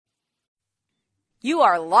You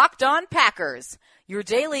are Locked On Packers, your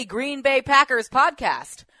daily Green Bay Packers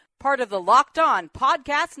podcast, part of the Locked On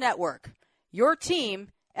Podcast Network, your team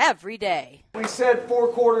every day. We said 4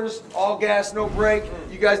 quarters, all gas, no break.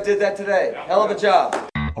 You guys did that today. Hell of a job.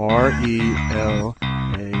 RELAX.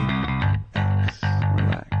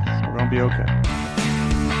 Relax. We're going to be okay.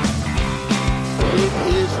 It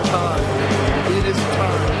is time. It is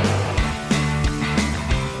time.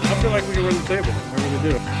 I feel like we can run the table. I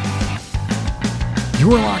really do.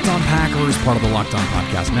 You are Locked On Packers, part of the Locked On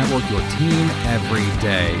Podcast Network, your team every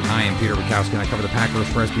day. I am Peter Bukowski, and I cover the Packers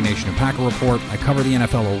for SB Nation and Packer Report. I cover the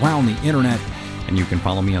NFL around the internet, and you can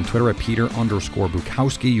follow me on Twitter at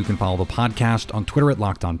Peter_Bukowski. You can follow the podcast on Twitter at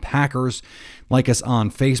Locked On Packers. Like us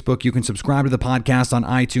on Facebook. You can subscribe to the podcast on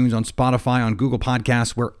iTunes, on Spotify, on Google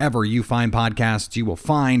Podcasts. Wherever you find podcasts, you will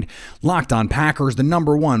find Locked On Packers, the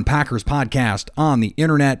 #1 Packers podcast on the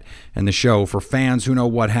internet, and the show for fans who know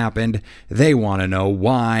what happened. They want to know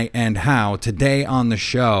why and how. Today on the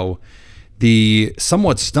show, the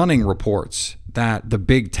somewhat stunning reports that the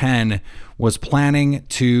Big Ten was planning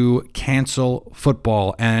to cancel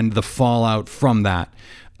football and the fallout from that.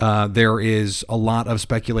 There is a lot of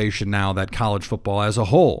speculation now that college football as a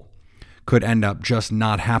whole could end up just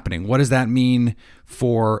not happening. What does that mean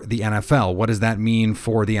for the NFL? What does that mean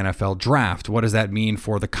for the NFL draft? What does that mean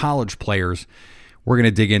for the college players? We're going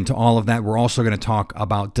to dig into all of that. We're also going to talk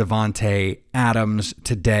about Davante Adams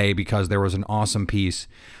today because there was an awesome piece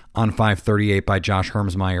on 538 by Josh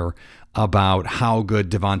Hermsmeyer about how good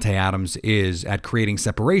Davante Adams is at creating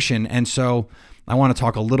separation. And so I want to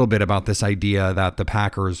talk a little bit about this idea that the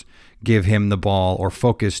Packers give him the ball or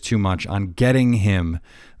focus too much on getting him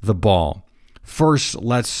the ball. First,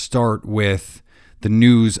 let's start with the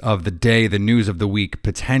news of the day, the news of the week,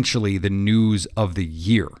 potentially the news of the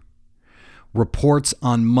year. Reports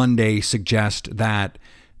on Monday suggest that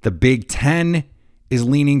the Big Ten is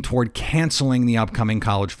leaning toward canceling the upcoming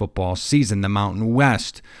college football season. The Mountain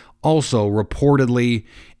West also reportedly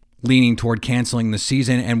leaning toward canceling the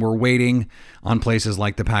season, and we're waiting on places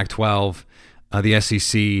like the Pac-12, the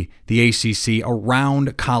SEC, the ACC,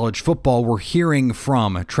 around college football. We're hearing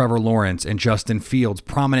from Trevor Lawrence and Justin Fields,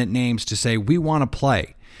 prominent names, to say we want to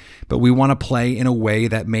play, but we want to play in a way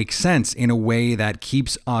that makes sense, in a way that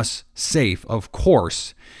keeps us safe. Of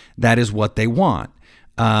course, that is what they want.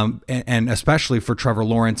 And especially for Trevor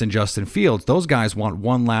Lawrence and Justin Fields, those guys want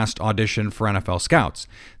one last audition for NFL scouts.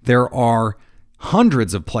 There are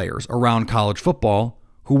hundreds of players around college football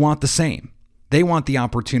who want the same. They want the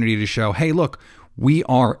opportunity to show, hey, look, we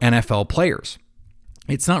are NFL players.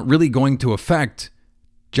 It's not really going to affect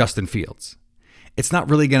Justin Fields. It's not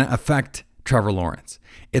really going to affect Trevor Lawrence.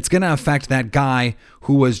 It's going to affect that guy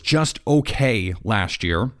who was just okay last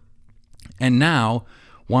year and now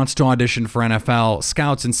wants to audition for NFL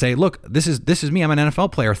scouts and say, look, this is me. I'm an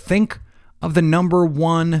NFL player. Think of the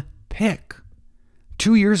 #1 pick.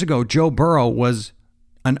 2 years ago, Joe Burrow was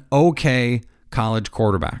an okay college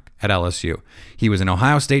quarterback at LSU. He was an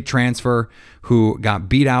Ohio State transfer who got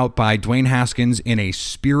beat out by Dwayne Haskins in a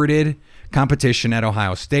spirited competition at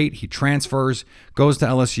Ohio State. He transfers, goes to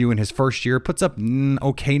LSU in his first year, puts up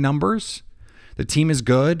okay numbers. The team is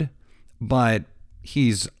good, but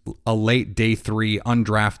he's a late day 3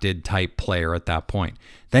 undrafted type player at that point.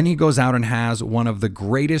 Then he goes out and has one of the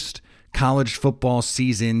greatest college football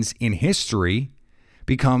seasons in history,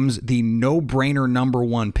 becomes the no-brainer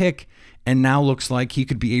 #1 pick, and now looks like he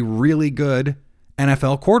could be a really good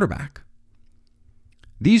NFL quarterback.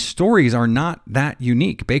 These stories are not that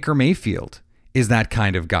unique. Baker Mayfield is that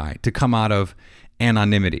kind of guy to come out of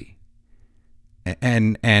anonymity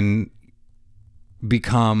and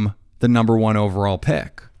become the #1 overall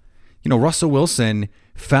pick. You know, Russell Wilson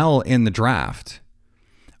fell in the draft,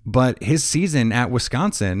 but his season at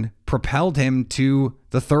Wisconsin propelled him to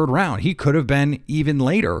the 3rd round. He could have been even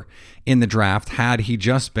later in the draft had he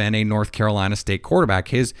just been a North Carolina State quarterback.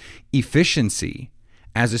 His efficiency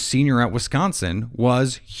as a senior at Wisconsin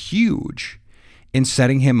was huge in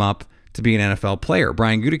setting him up to be an NFL player.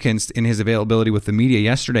 Brian Gutekunst, in his availability with the media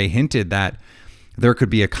yesterday, hinted that there could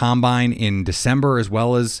be a combine in December as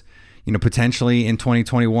well as, you know, potentially in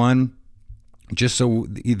 2021, just so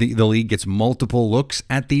the league gets multiple looks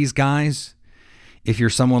at these guys. If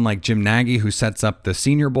you're someone like Jim Nagy who sets up the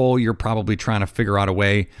Senior Bowl, you're probably trying to figure out a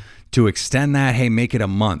way to extend that. Hey, make it a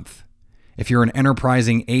month. If you're an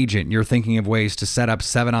enterprising agent, you're thinking of ways to set up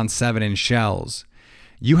 7-on-7 in shells.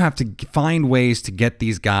 You have to find ways to get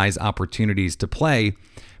these guys opportunities to play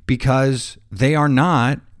because they are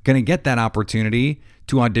not going to get that opportunity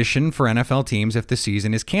to audition for NFL teams if the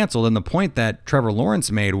season is canceled. And the point that Trevor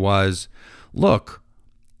Lawrence made was, look,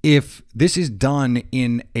 if this is done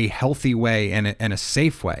in a healthy way and a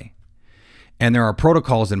safe way, and there are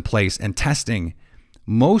protocols in place and testing,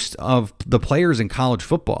 most of the players in college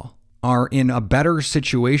football are in a better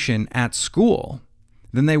situation at school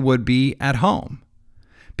than they would be at home,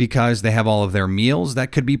 because they have all of their meals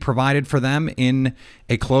that could be provided for them in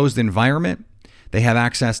a closed environment. They have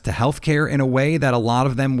access to healthcare in a way that a lot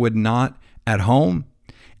of them would not at home.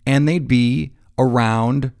 And they'd be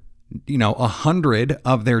around, 100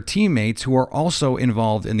 of their teammates who are also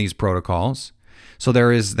involved in these protocols. So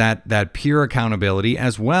there is that peer accountability,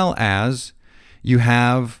 as well as you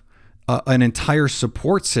have an entire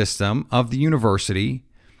support system of the university.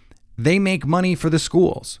 They make money for the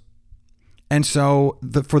schools. And so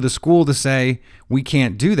for the school to say, we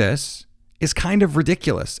can't do this, is kind of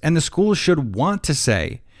ridiculous. And the schools should want to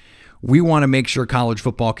say, we want to make sure college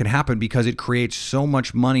football can happen because it creates so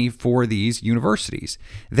much money for these universities.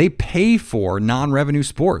 They pay for non-revenue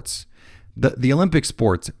sports, the Olympic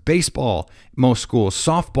sports, baseball, most schools,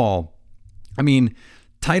 softball. I mean,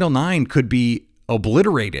 Title IX could be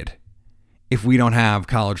obliterated if we don't have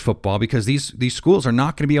college football, because these schools are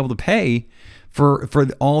not going to be able to pay for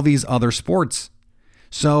all these other sports.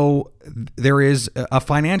 So there is a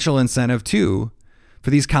financial incentive too for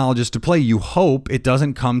these colleges to play. You hope it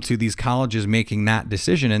doesn't come to these colleges making that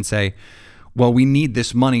decision and say, well, we need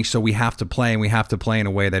this money, so we have to play, and we have to play in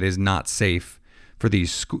a way that is not safe for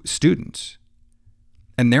these students.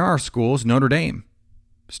 And there are schools, Notre Dame,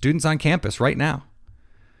 students on campus right now.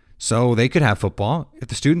 So they could have football if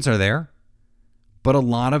the students are there. But a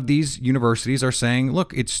lot of these universities are saying,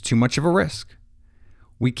 look, it's too much of a risk.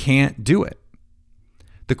 We can't do it.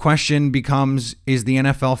 The question becomes, is the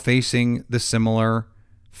NFL facing the similar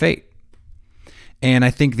fate? And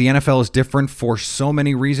I think the NFL is different for so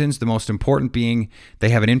many reasons, the most important being they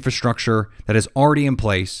have an infrastructure that is already in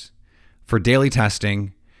place for daily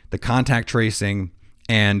testing, the contact tracing,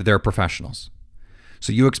 and they're professionals.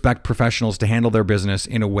 So you expect professionals to handle their business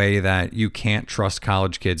in a way that you can't trust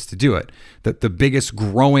college kids to do it. The biggest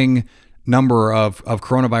growing number of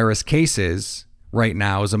coronavirus cases right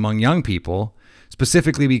now is among young people,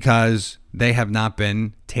 specifically because they have not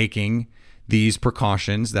been taking these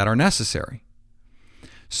precautions that are necessary.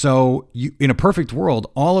 So in a perfect world,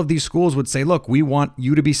 all of these schools would say, look, we want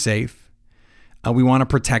you to be safe. We want to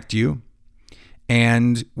protect you.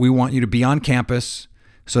 And we want you to be on campus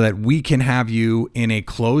so that we can have you in a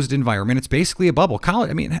closed environment. It's basically a bubble. College,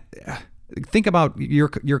 I mean, think about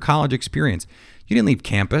your college experience. You didn't leave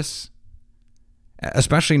campus,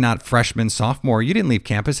 especially not freshman, sophomore. You didn't leave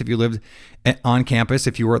campus if you lived on campus,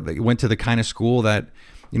 if you went to the kind of school that,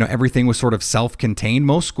 everything was sort of self-contained.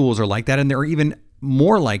 Most schools are like that, and they're even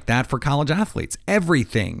more like that for college athletes.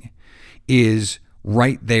 Everything is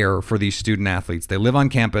right there for these student athletes. They live on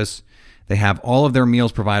campus. They have all of their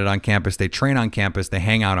meals provided on campus. They train on campus. They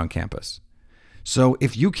hang out on campus. So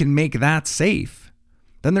if you can make that safe,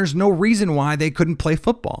 then there's no reason why they couldn't play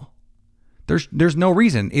football. There's no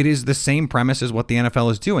reason. It is the same premise as what the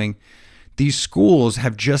NFL is doing. These schools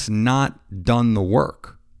have just not done the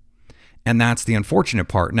work. And that's the unfortunate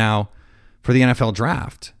part. Now, for the NFL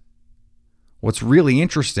draft, what's really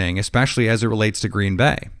interesting, especially as it relates to Green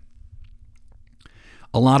Bay,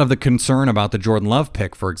 a lot of the concern about the Jordan Love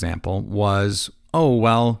pick, for example, was,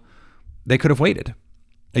 they could have waited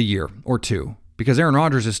a year or two because Aaron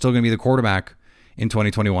Rodgers is still going to be the quarterback in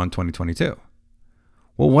 2021, 2022.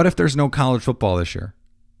 Well, what if there's no college football this year?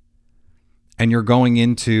 And you're going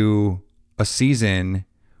into a season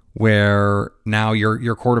where now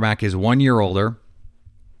your quarterback is 1 year older.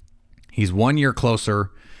 He's 1 year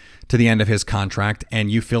closer to the end of his contract,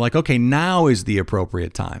 and you feel like, okay, now is the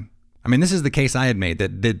appropriate time. I mean, this is the case I had made,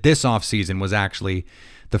 that this offseason was actually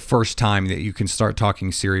the first time that you can start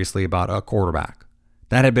talking seriously about a quarterback.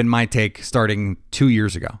 That had been my take starting 2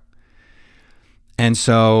 years ago. And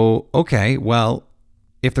so, okay, well,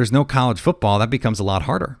 if there's no college football, that becomes a lot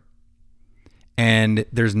harder. And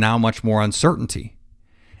there's now much more uncertainty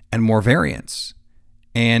and more variance.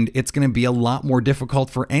 And it's going to be a lot more difficult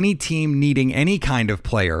for any team needing any kind of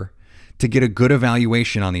player to get a good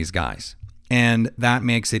evaluation on these guys. And that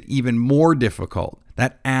makes it even more difficult.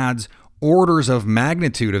 That adds orders of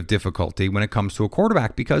magnitude of difficulty when it comes to a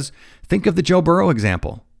quarterback, because think of the Joe Burrow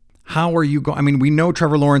example. How are you going? I mean, we know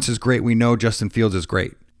Trevor Lawrence is great. We know Justin Fields is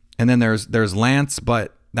great. And then there's Lance,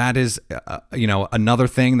 but that is, another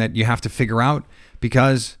thing that you have to figure out,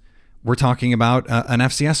 because we're talking about an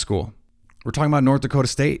FCS school. We're talking about North Dakota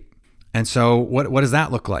State. And so what does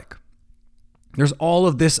that look like? There's all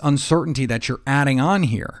of this uncertainty that you're adding on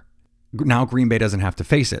here. Now Green Bay doesn't have to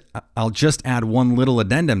face it. I'll just add one little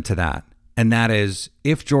addendum to that. And that is,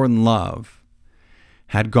 if Jordan Love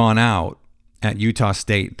had gone out at Utah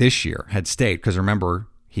State this year, had stayed, because remember,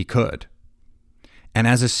 he could, and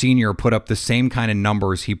as a senior put up the same kind of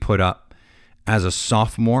numbers he put up as a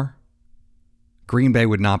sophomore, Green Bay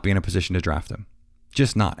would not be in a position to draft him.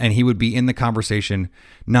 Just not. And he would be in the conversation,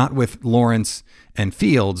 not with Lawrence and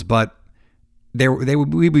Fields, but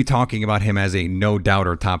we'd be talking about him as a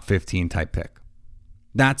no-doubter top 15 type pick.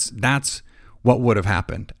 That's what would have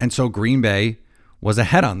happened. And so Green Bay was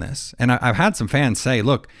ahead on this. And I've had some fans say,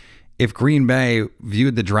 look, if Green Bay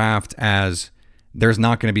viewed the draft as there's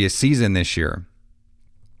not going to be a season this year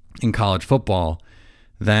in college football,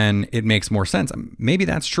 then it makes more sense. Maybe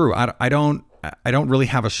that's true. I don't really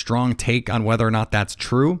have a strong take on whether or not that's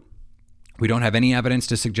true. We don't have any evidence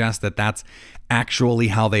to suggest that that's actually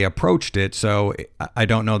how they approached it. So I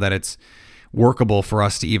don't know that it's workable for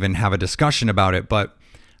us to even have a discussion about it. But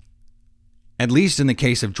at least in the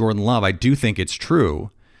case of Jordan Love, I do think it's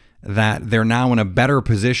true that they're now in a better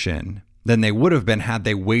position than they would have been had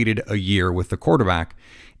they waited a year with the quarterback.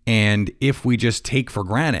 And if we just take for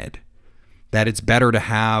granted that it's better to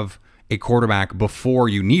have a quarterback before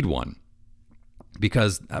you need one,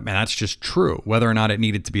 because that's just true, whether or not it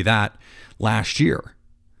needed to be that last year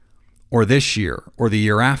or this year or the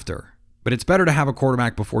year after. But it's better to have a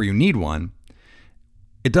quarterback before you need one.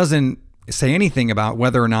 It doesn't say anything about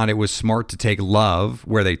whether or not it was smart to take Love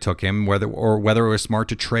where they took him, whether it was smart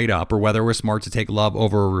to trade up, or whether it was smart to take Love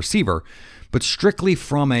over a receiver. But strictly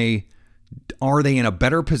from are they in a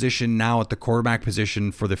better position now at the quarterback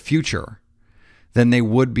position for the future than they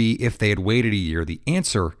would be if they had waited a year? The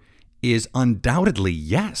answer is undoubtedly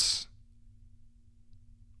yes.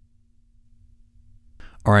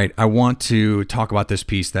 All right, I want to talk about this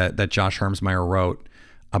piece that Josh Hermsmeyer wrote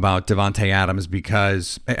about Davante Adams,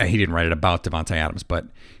 because he didn't write it about Davante Adams, but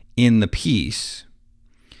in the piece,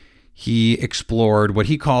 he explored what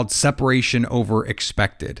he called separation over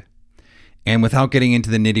expected. And without getting into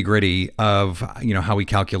the nitty-gritty of, how he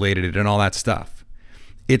calculated it and all that stuff,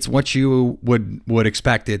 it's what you would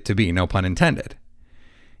expect it to be, no pun intended.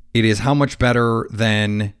 It is how much better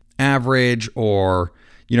than average, or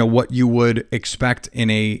what you would expect in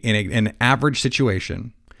an average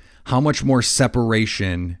situation. How much more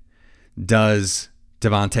separation does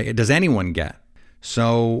anyone get?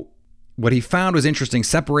 So what he found was interesting.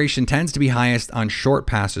 Separation tends to be highest on short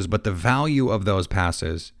passes, but the value of those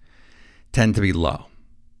passes tend to be low.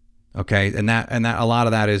 Okay, and that a lot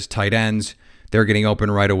of that is tight ends. They're getting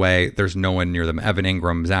open right away. There's no one near them. Evan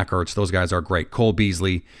Ingram, Zach Ertz, those guys are great. Cole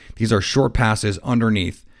Beasley. These are short passes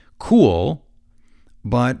underneath. Cool,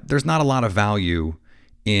 but there's not a lot of value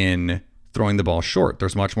in throwing the ball short.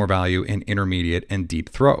 There's much more value in intermediate and deep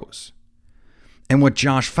throws. And what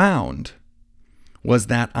Josh found was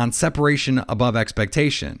that on separation above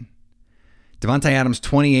expectation, Davante Adams'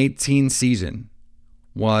 2018 season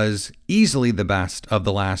was easily the best of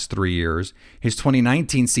the last 3 years. His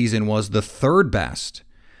 2019 season was the third best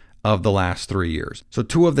of the last 3 years. So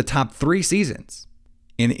 2 of the top 3 seasons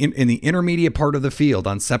in the intermediate part of the field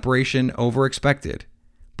on separation over expected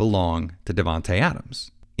belong to Davante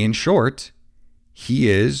Adams. In short, he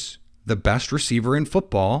is the best receiver in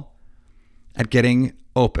football at getting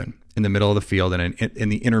open in the middle of the field and in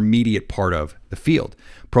the intermediate part of the field.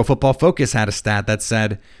 Pro Football Focus had a stat that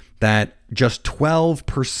said that just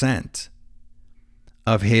 12%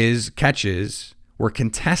 of his catches were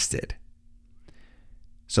contested.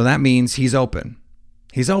 So that means he's open.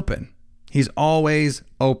 He's open. He's always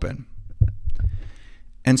open.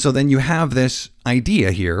 And so then you have this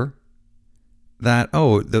idea here that,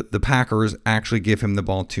 the Packers actually give him the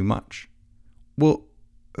ball too much. Well,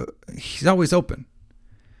 he's always open.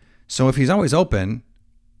 So if he's always open,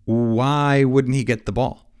 why wouldn't he get the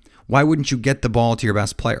ball? Why wouldn't you get the ball to your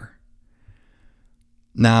best player?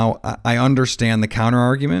 Now, I understand the counter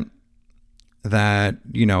argument that,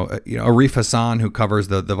 Arif Hassan, who covers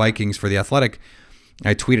the Vikings for The Athletic,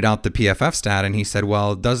 I tweeted out the PFF stat, and he said,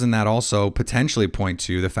 well, doesn't that also potentially point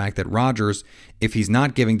to the fact that Rodgers, if he's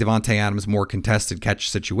not giving Davante Adams more contested catch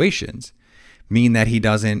situations, mean that he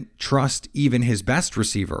doesn't trust even his best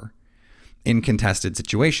receiver in contested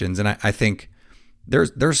situations? And I think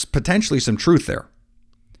there's potentially some truth there,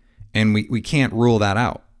 and we can't rule that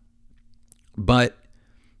out. But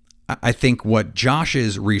I think what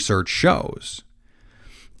Josh's research shows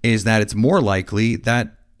is that it's more likely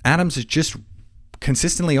that Adams is just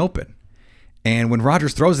consistently open. And when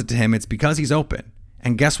Rodgers throws it to him, it's because he's open.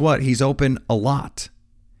 And guess what? He's open a lot.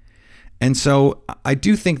 And so I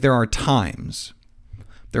do think there are times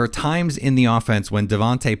in the offense when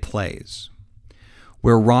Davante plays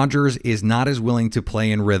where Rodgers is not as willing to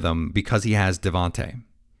play in rhythm because he has Davante.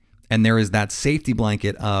 And there is that safety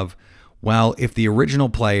blanket of, Well, if the original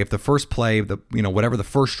play, if the first play, whatever the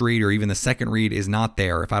first read or even the second read is not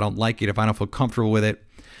there, if I don't like it, if I don't feel comfortable with it,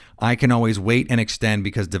 I can always wait and extend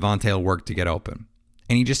because Davante will work to get open.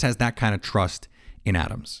 And he just has that kind of trust in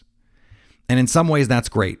Adams. And in some ways, that's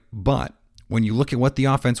great. But when you look at what the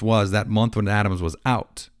offense was that month when Adams was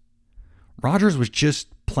out, Rodgers was just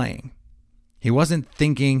playing. He wasn't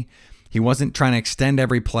thinking. He wasn't trying to extend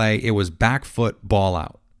every play. It was back foot, ball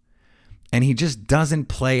out. And he just doesn't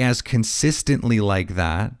play as consistently like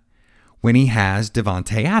that when he has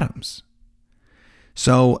Davante Adams.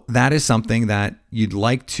 So that is something that you'd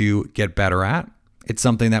like to get better at. It's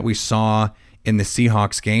something that we saw in the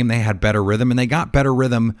Seahawks game. They had better rhythm, and they got better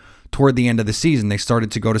rhythm toward the end of the season. They started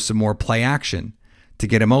to go to some more play action to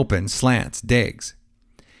get him open, slants, digs.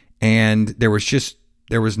 And there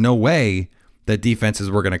was no way that defenses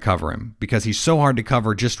were going to cover him because he's so hard to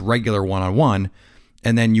cover just regular one-on-one,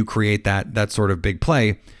 and then you create that sort of big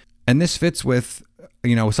play. And this fits with,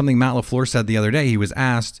 something Matt LaFleur said the other day. He was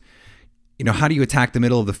asked, how do you attack the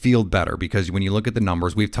middle of the field better? Because when you look at the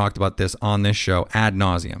numbers, we've talked about this on this show ad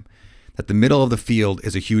nauseum, that the middle of the field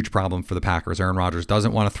is a huge problem for the Packers. Aaron Rodgers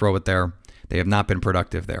doesn't want to throw it there. They have not been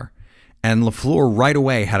productive there. And LaFleur right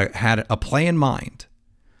away had a play in mind,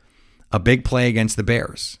 a big play against the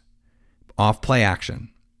Bears, off play action.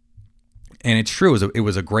 And it's true. It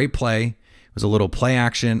was a great play. It was a little play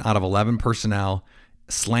action out of 11 personnel,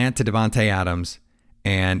 slant to Davante Adams,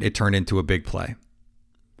 and it turned into a big play.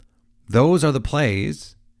 Those are the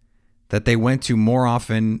plays that they went to more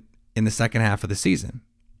often in the second half of the season.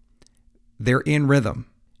 They're in rhythm.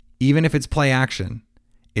 Even if it's play action,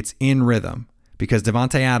 it's in rhythm because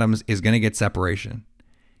Davante Adams is going to get separation.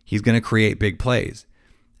 He's going to create big plays.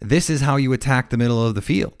 This is how you attack the middle of the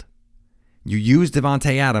field. You use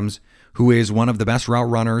Davante Adams, who is one of the best route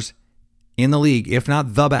runners in the league, if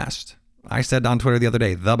not the best. I said on Twitter the other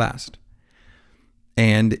day, the best.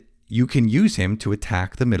 And you can use him to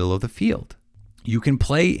attack the middle of the field. You can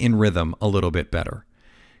play in rhythm a little bit better.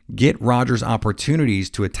 Get Rodgers opportunities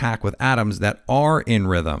to attack with Adams that are in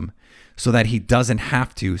rhythm so that he doesn't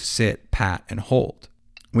have to sit, pat, and hold.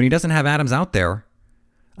 When he doesn't have Adams out there,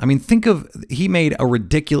 he made a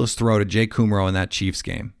ridiculous throw to Jay Kumro in that Chiefs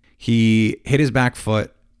game. He hit his back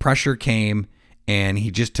foot, pressure came, and he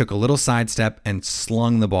just took a little sidestep and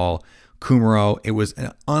slung the ball. Kumro, it was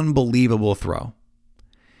an unbelievable throw.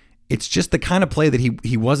 It's just the kind of play that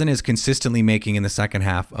he wasn't as consistently making in the second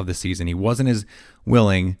half of the season. He wasn't as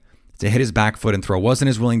willing to hit his back foot and throw, wasn't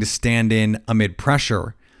as willing to stand in amid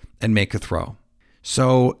pressure and make a throw.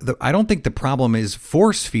 So I don't think the problem is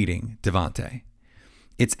force-feeding Davante.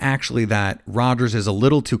 It's actually that Rodgers is a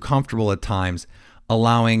little too comfortable at times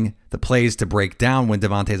allowing the plays to break down when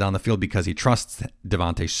Davante's on the field because he trusts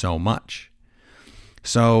Davante so much.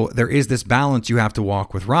 So there is this balance you have to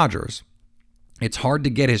walk with Rodgers. It's hard to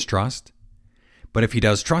get his trust, but if he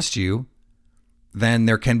does trust you, then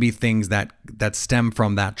there can be things that stem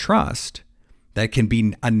from that trust that can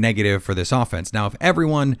be a negative for this offense. Now, if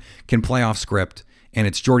everyone can play off script and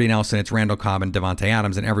it's Jordy Nelson, it's Randall Cobb and Davante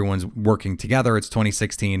Adams, and everyone's working together, it's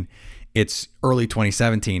 2016, it's early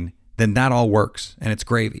 2017, then that all works and it's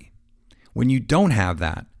gravy. When you don't have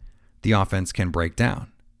that, the offense can break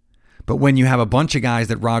down. But when you have a bunch of guys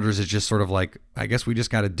that Rodgers is just sort of like, I guess we just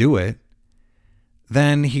got to do it,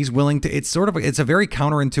 then he's willing to, it's a very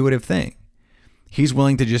counterintuitive thing. He's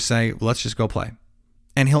willing to just say, let's just go play.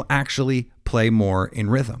 And he'll actually play more in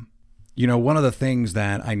rhythm. One of the things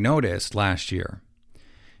that I noticed last year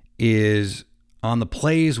is on the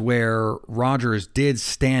plays where Rodgers did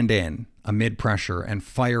stand in amid pressure and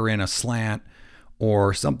fire in a slant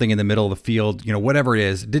or something in the middle of the field, whatever it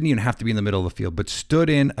is, it didn't even have to be in the middle of the field, but stood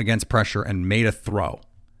in against pressure and made a throw.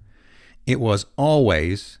 It was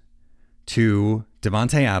always to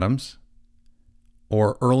Davante Adams,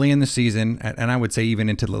 or early in the season, and I would say even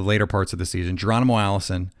into the later parts of the season, Geronimo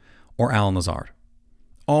Allison or Allen Lazard.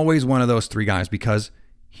 Always one of those three guys because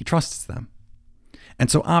he trusts them.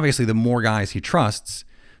 And so obviously the more guys he trusts,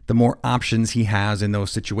 the more options he has in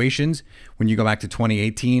those situations. When you go back to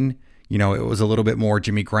 2018, it was a little bit more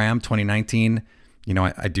Jimmy Graham. 2019,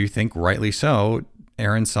 I do think rightly so,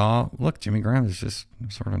 Aaron saw, look, Jimmy Graham is just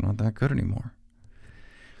sort of not that good anymore.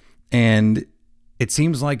 And it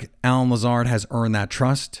seems like Allen Lazard has earned that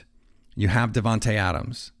trust. You have Davante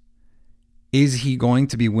Adams. Is he going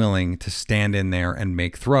to be willing to stand in there and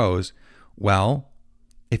make throws? Well,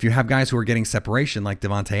 if you have guys who are getting separation like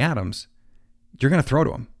Davante Adams, you're going to throw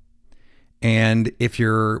to him. And if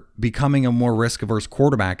you're becoming a more risk-averse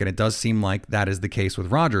quarterback, and it does seem like that is the case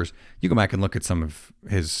with Rodgers, you go back and look at some of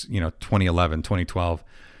his, 2011, 2012,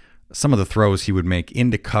 some of the throws he would make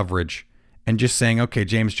into coverage and just saying, okay,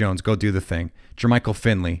 James Jones, go do the thing. Jermichael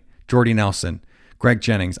Finley, Jordy Nelson, Greg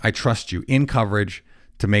Jennings, I trust you in coverage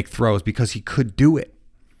to make throws because he could do it.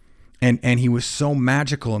 And he was so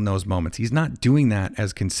magical in those moments. He's not doing that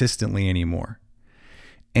as consistently anymore.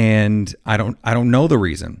 And I don't know the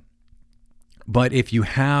reason. But if you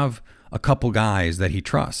have a couple guys that he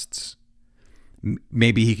trusts,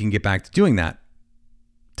 maybe he can get back to doing that.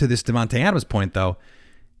 To this Davante Adams point, though,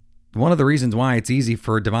 one of the reasons why it's easy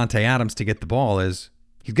for Davante Adams to get the ball is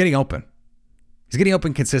he's getting open. He's getting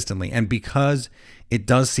open consistently. And because it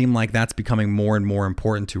does seem like that's becoming more and more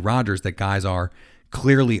important to Rodgers, that guys are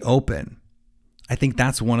clearly open, I think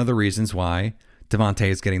that's one of the reasons why Davante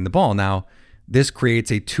is getting the ball. Now, this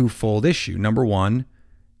creates a twofold issue. Number one,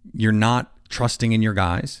 you're not trusting in your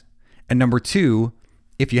guys. And number two,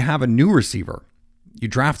 if you have a new receiver, you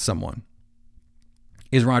draft someone,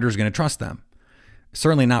 is Rodgers going to trust them?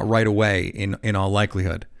 Certainly not right away in all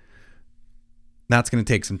likelihood. That's going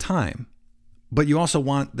to take some time. But you also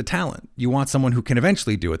want the talent. You want someone who can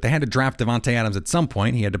eventually do it. They had to draft Davante Adams at some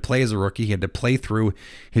point. He had to play as a rookie. He had to play through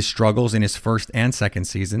his struggles in his first and second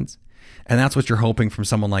seasons. And that's what you're hoping from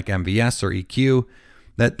someone like MVS or EQ,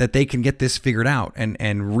 that they can get this figured out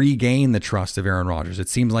and regain the trust of Aaron Rodgers. It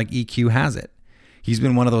seems like EQ has it. He's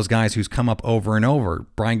been one of those guys who's come up over and over.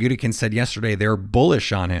 Brian Gutekunst said yesterday they're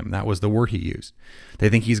bullish on him. That was the word he used. They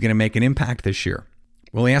think he's going to make an impact this year.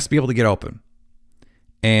 Well, he has to be able to get open.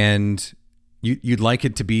 And you'd like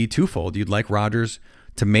it to be twofold. You'd like Rodgers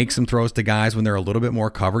to make some throws to guys when they're a little bit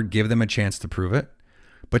more covered, give them a chance to prove it.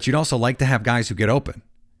 But you'd also like to have guys who get open.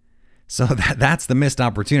 So that's the missed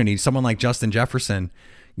opportunity. Someone like Justin Jefferson,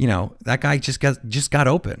 that guy just got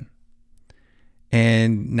open.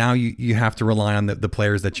 And now you have to rely on the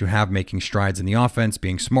players that you have making strides in the offense,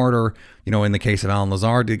 being smarter. In the case of Allen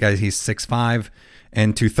Lazard, the guy, he's 6'5"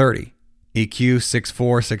 and 230. EQ, 6'4",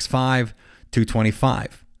 6'5",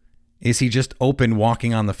 225. Is he just open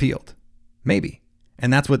walking on the field? Maybe.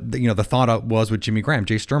 And that's what the thought was with Jimmy Graham.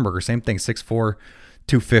 Jay Sternberger, same thing, 6'4",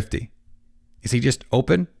 250. Is he just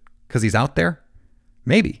open because he's out there?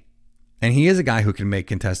 Maybe. And he is a guy who can make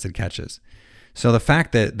contested catches. So the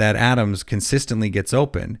fact that Adams consistently gets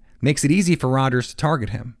open makes it easy for Rodgers to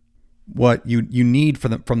target him. What you need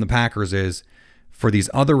from the Packers is for these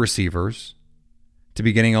other receivers to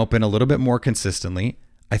be getting open a little bit more consistently.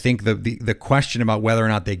 I think the question about whether or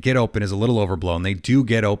not they get open is a little overblown. They do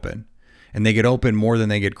get open, and they get open more than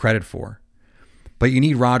they get credit for. But you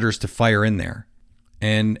need Rodgers to fire in there.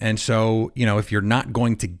 And so, if you're not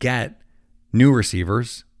going to get new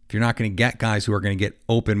receivers, if you're not going to get guys who are going to get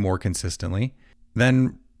open more consistently,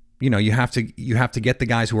 then you have to get the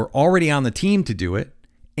guys who are already on the team to do it,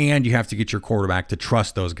 and you have to get your quarterback to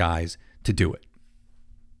trust those guys to do it.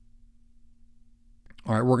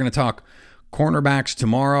 All right, we're going to talk cornerbacks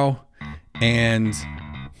tomorrow and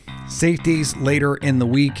safeties later in the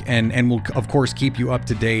week, and we'll of course keep you up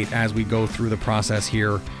to date as we go through the process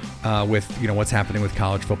here with what's happening with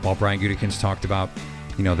college football. Brian Gutekunst talked about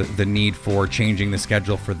the need for changing the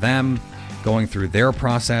schedule for them, going through their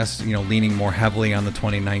process, leaning more heavily on the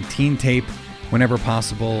 2019 tape whenever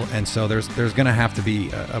possible. And so there's going to have to be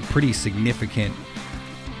a pretty significant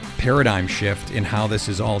paradigm shift in how this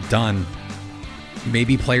is all done.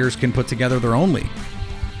 Maybe players can put together their own league.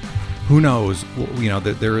 Who knows?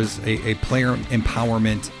 That there is a player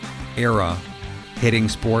empowerment era hitting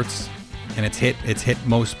sports, and it's hit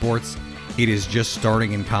most sports. It is just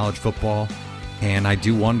starting in college football. And I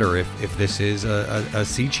do wonder if this is a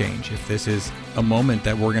sea change, if this is a moment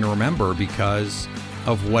that we're going to remember because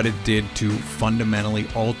of what it did to fundamentally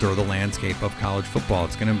alter the landscape of college football.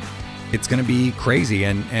 It's going to be crazy,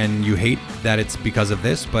 and you hate that it's because of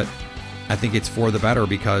this, but I think it's for the better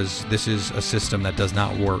because this is a system that does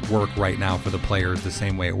not work right now for the players the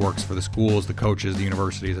same way it works for the schools, the coaches, the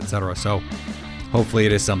universities, etc. So hopefully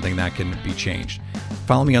it is something that can be changed.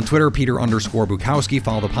 Follow me on Twitter, Peter_Bukowski.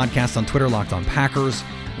 Follow the podcast on Twitter, Locked On Packers.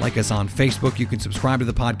 Like us on Facebook. You can subscribe to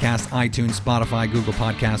the podcast, iTunes, Spotify, Google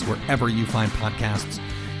Podcasts, wherever you find podcasts.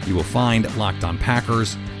 You will find Locked On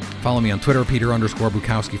Packers. Follow me on Twitter,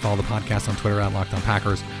 Peter_Bukowski. Follow the podcast on Twitter at Locked On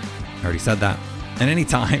Packers. I already said that. And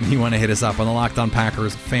anytime you want to hit us up on the Locked On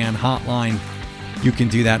Packers fan hotline, you can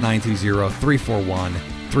do that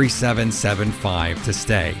 920-341-3775 to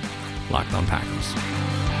stay Locked On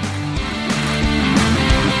Packers.